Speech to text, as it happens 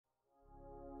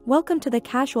Welcome to the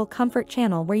Casual Comfort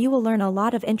channel, where you will learn a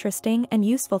lot of interesting and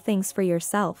useful things for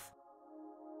yourself.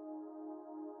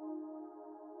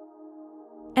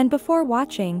 And before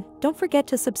watching, don't forget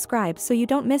to subscribe so you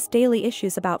don't miss daily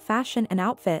issues about fashion and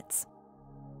outfits.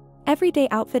 Everyday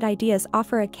outfit ideas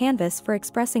offer a canvas for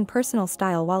expressing personal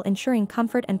style while ensuring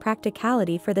comfort and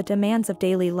practicality for the demands of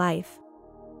daily life.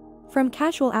 From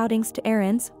casual outings to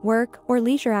errands, work, or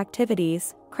leisure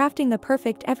activities, crafting the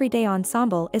perfect everyday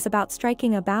ensemble is about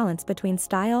striking a balance between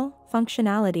style,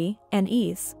 functionality, and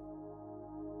ease.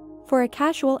 For a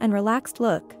casual and relaxed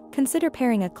look, consider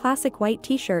pairing a classic white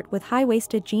t-shirt with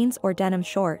high-waisted jeans or denim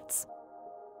shorts.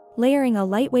 Layering a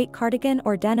lightweight cardigan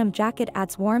or denim jacket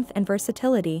adds warmth and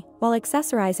versatility, while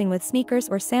accessorizing with sneakers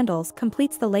or sandals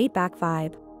completes the laid-back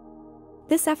vibe.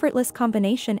 This effortless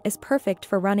combination is perfect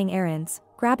for running errands,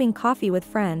 grabbing coffee with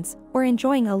friends, or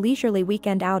enjoying a leisurely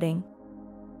weekend outing.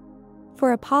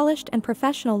 For a polished and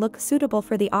professional look suitable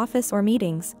for the office or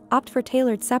meetings, opt for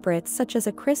tailored separates such as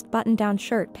a crisp button-down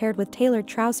shirt paired with tailored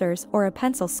trousers or a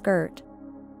pencil skirt.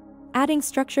 Adding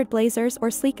structured blazers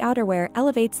or sleek outerwear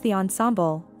elevates the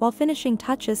ensemble, while finishing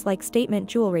touches like statement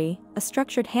jewelry, a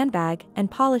structured handbag,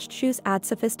 and polished shoes add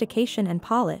sophistication and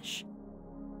polish.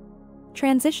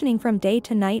 Transitioning from day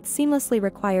to night seamlessly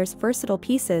requires versatile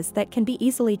pieces that can be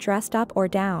easily dressed up or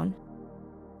down.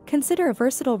 Consider a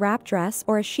versatile wrap dress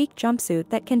or a chic jumpsuit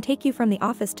that can take you from the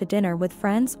office to dinner with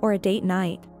friends or a date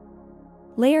night.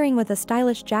 Layering with a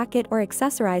stylish jacket or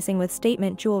accessorizing with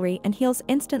statement jewelry and heels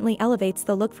instantly elevates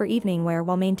the look for evening wear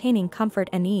while maintaining comfort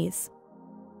and ease.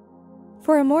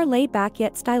 For a more laid-back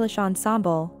yet stylish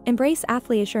ensemble, embrace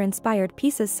athleisure-inspired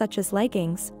pieces such as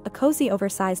leggings, a cozy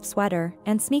oversized sweater,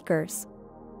 and sneakers.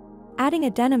 Adding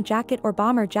a denim jacket or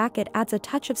bomber jacket adds a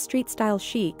touch of street-style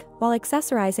chic, while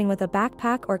accessorizing with a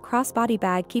backpack or crossbody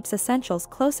bag keeps essentials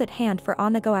close at hand for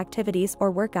on-the-go activities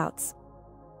or workouts.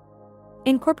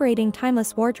 Incorporating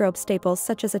timeless wardrobe staples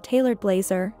such as a tailored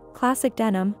blazer, classic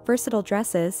denim, versatile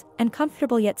dresses, and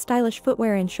comfortable yet stylish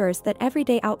footwear ensures that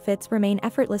everyday outfits remain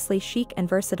effortlessly chic and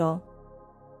versatile.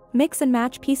 Mix and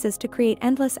match pieces to create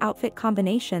endless outfit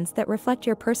combinations that reflect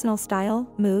your personal style,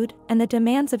 mood, and the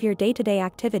demands of your day-to-day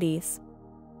activities.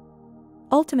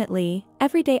 Ultimately,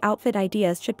 everyday outfit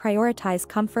ideas should prioritize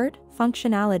comfort,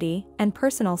 functionality, and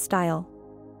personal style.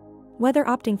 Whether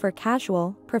opting for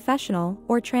casual, professional,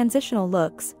 or transitional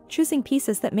looks, choosing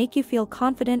pieces that make you feel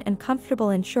confident and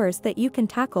comfortable ensures that you can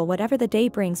tackle whatever the day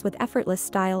brings with effortless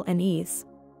style and ease.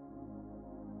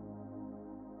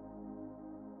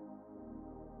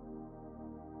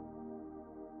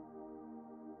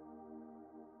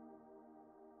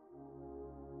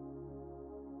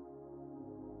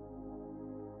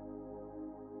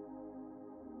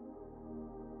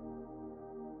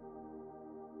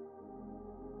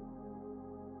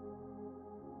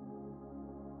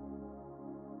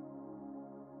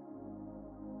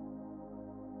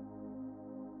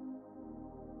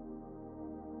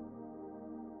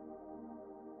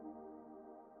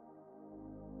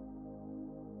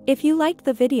 If you liked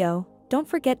the video, don't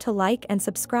forget to like and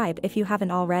subscribe if you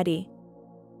haven't already.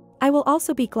 I will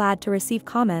also be glad to receive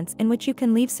comments in which you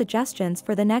can leave suggestions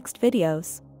for the next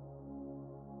videos.